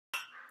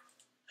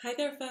Hi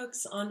there,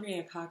 folks.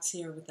 Andrea Cox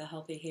here with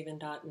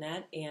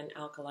thehealthyhaven.net and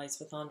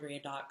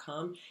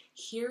alkalizewithandrea.com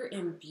here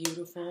in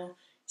beautiful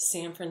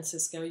San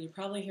Francisco. You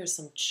probably hear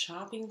some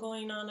chopping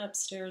going on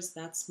upstairs.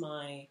 That's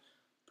my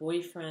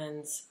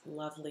boyfriend's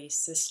lovely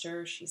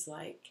sister. She's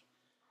like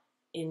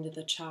into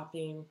the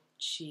chopping.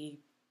 She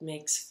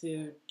makes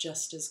food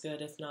just as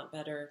good, if not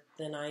better,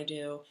 than I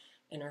do.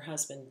 And her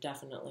husband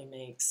definitely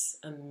makes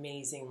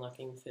amazing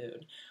looking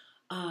food.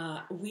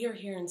 We are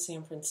here in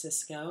San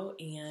Francisco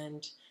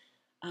and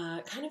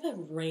kind of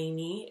a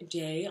rainy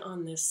day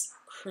on this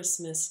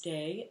Christmas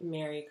day.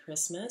 Merry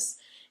Christmas.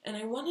 And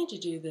I wanted to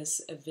do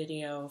this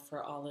video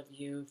for all of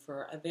you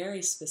for a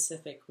very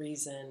specific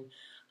reason.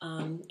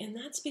 And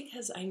that's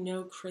because I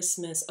know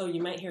Christmas, oh,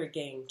 you might hear a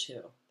game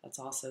too. That's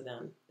also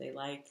them. They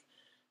like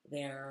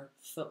their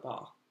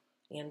football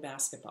and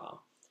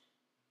basketball.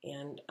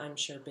 And I'm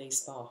sure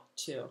baseball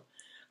too.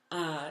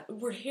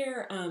 We're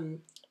here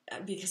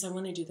because I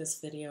want to do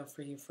this video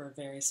for you for a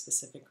very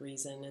specific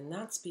reason, and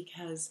that's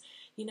because,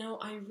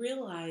 I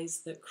realize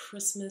that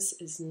Christmas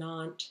is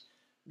not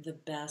the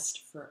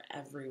best for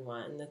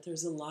everyone, that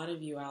there's a lot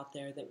of you out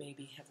there that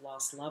maybe have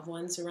lost loved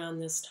ones around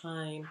this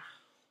time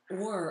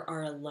or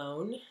are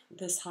alone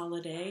this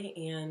holiday,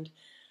 and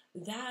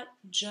that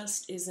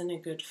just isn't a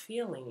good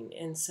feeling.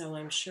 And so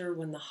I'm sure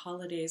when the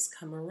holidays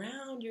come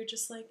around, you're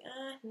just like,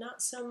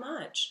 not so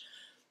much.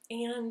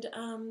 And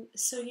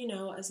so,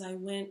 as I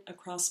went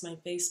across my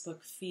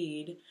Facebook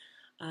feed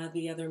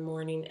the other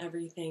morning,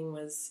 everything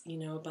was,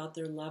 about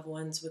their loved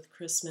ones with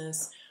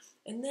Christmas.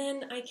 And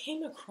then I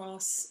came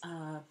across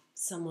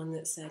someone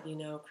that said,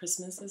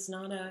 Christmas is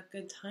not a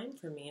good time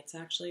for me. It's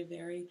actually a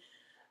very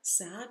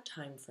sad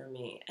time for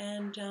me.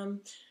 And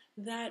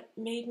that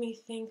made me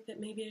think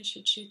that maybe I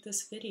should shoot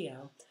this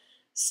video.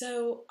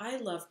 So I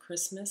love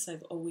Christmas.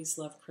 I've always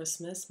loved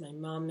Christmas. My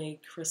mom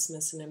made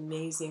Christmas an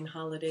amazing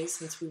holiday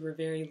since we were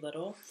very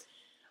little.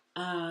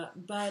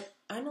 But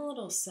I'm a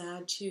little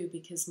sad too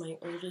because my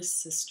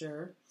oldest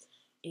sister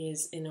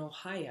is in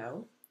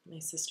Ohio, my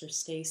sister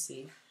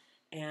Stacy,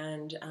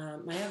 and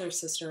my other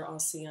sister I'll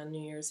see on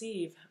New Year's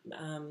Eve,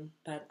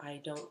 but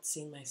I don't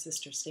see my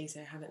sister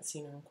Stacy. I haven't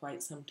seen her in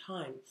quite some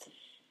time.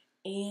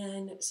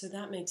 And so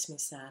that makes me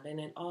sad, and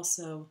it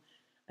also,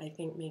 I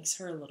think, makes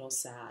her a little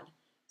sad.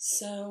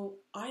 So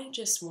I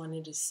just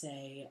wanted to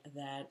say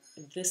that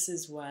this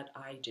is what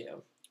I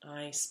do.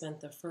 I spent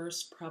the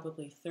first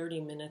probably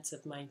 30 minutes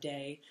of my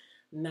day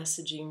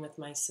messaging with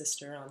my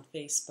sister on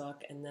Facebook,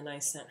 and then I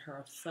sent her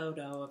a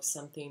photo of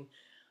something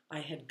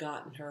I had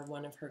gotten her,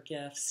 one of her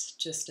gifts,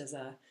 just as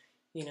a,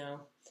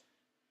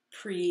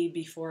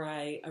 before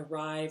I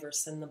arrive or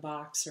send the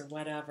box or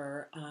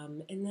whatever.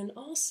 And then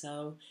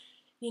also,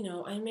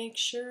 I make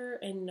sure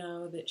and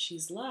know that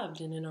she's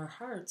loved and in our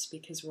hearts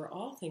because we're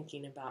all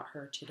thinking about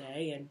her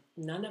today, and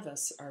none of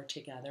us are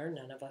together,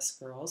 none of us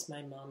girls.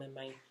 My mom and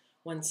my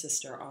one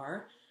sister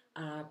are,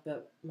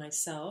 but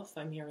myself,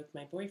 I'm here with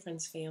my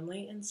boyfriend's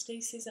family, and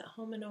Stacy's at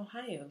home in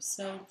Ohio.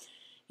 So,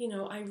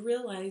 I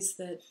realize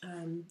that,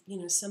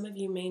 some of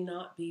you may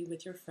not be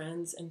with your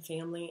friends and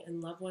family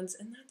and loved ones,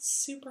 and that's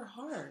super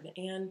hard.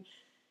 And,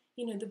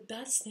 the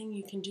best thing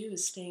you can do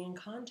is stay in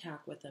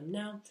contact with them.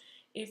 Now,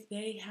 if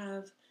they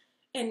have,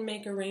 and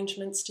make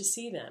arrangements to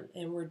see them,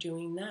 and we're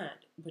doing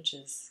that, which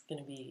is going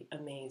to be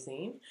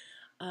amazing.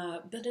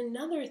 But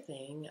another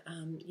thing,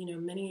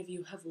 many of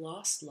you have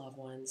lost loved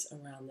ones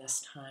around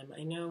this time.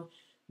 I know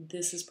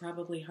this is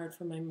probably hard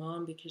for my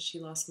mom because she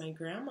lost my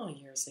grandma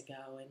years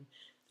ago, and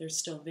they're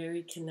still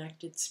very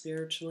connected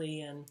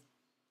spiritually, and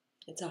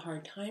it's a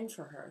hard time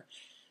for her.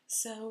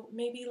 So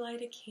maybe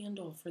light a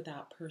candle for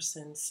that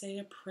person, say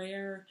a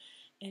prayer,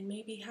 and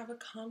maybe have a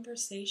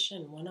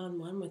conversation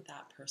one-on-one with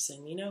that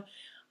person.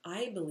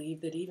 I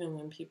believe that even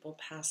when people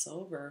pass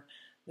over,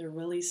 they're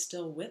really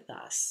still with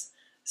us.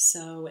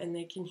 So, and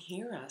they can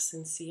hear us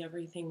and see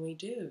everything we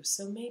do.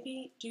 So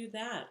maybe do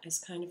that as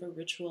kind of a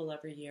ritual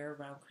every year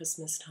around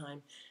Christmas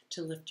time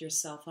to lift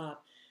yourself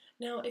up.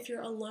 Now, if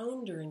you're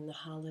alone during the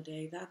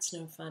holiday, that's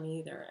no fun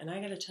either. And I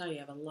got to tell you, I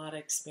have a lot of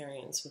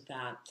experience with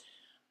that.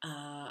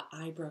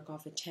 I broke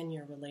off a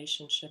 10-year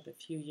relationship a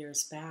few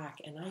years back,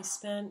 and I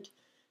spent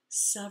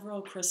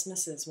several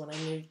Christmases when I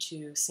moved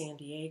to San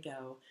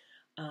Diego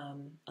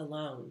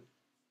alone.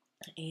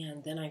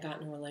 And then I got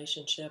in a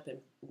relationship, and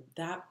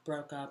that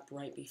broke up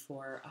right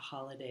before a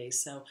holiday.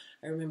 So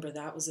I remember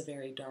that was a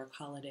very dark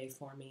holiday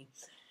for me.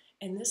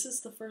 And this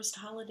is the first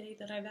holiday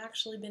that I've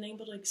actually been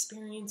able to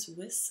experience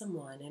with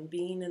someone and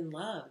being in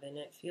love, and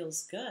it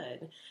feels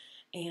good.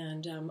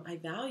 And I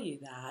value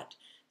that.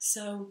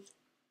 So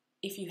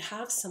if you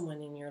have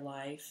someone in your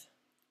life,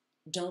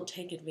 don't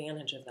take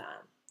advantage of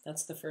that.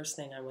 That's the first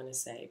thing I want to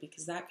say,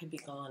 because that could be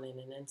gone in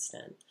an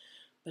instant.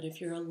 But if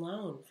you're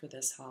alone for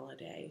this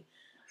holiday,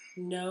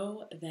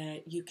 know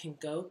that you can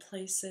go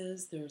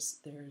places. There's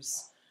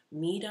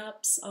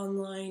meetups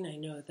online. I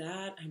know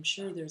that. I'm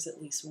sure there's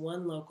at least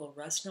one local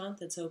restaurant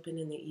that's open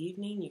in the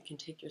evening. You can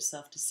take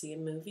yourself to see a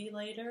movie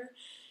later.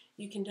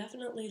 You can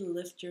definitely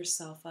lift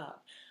yourself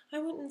up. I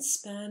wouldn't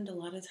spend a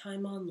lot of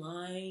time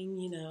online,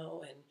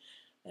 and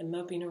and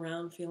moping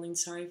around feeling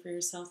sorry for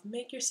yourself,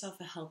 make yourself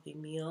a healthy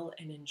meal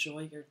and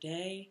enjoy your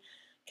day.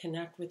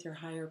 Connect with your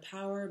higher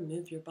power,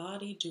 move your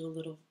body, do a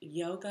little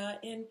yoga,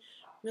 and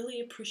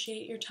really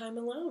appreciate your time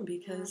alone,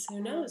 because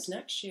who knows,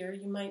 next year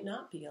you might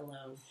not be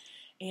alone.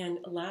 And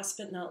last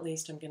but not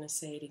least, I'm going to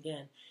say it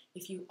again.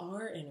 If you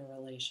are in a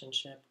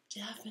relationship,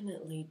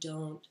 definitely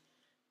don't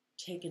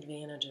take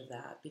advantage of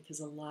that, because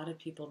a lot of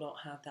people don't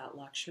have that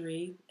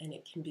luxury and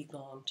it can be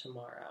gone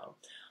tomorrow.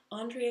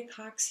 Andrea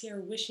Cox here,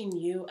 wishing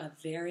you a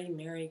very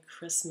Merry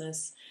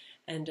Christmas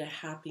and a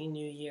Happy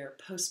New Year.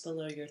 Post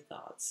below your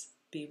thoughts.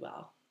 Be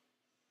well.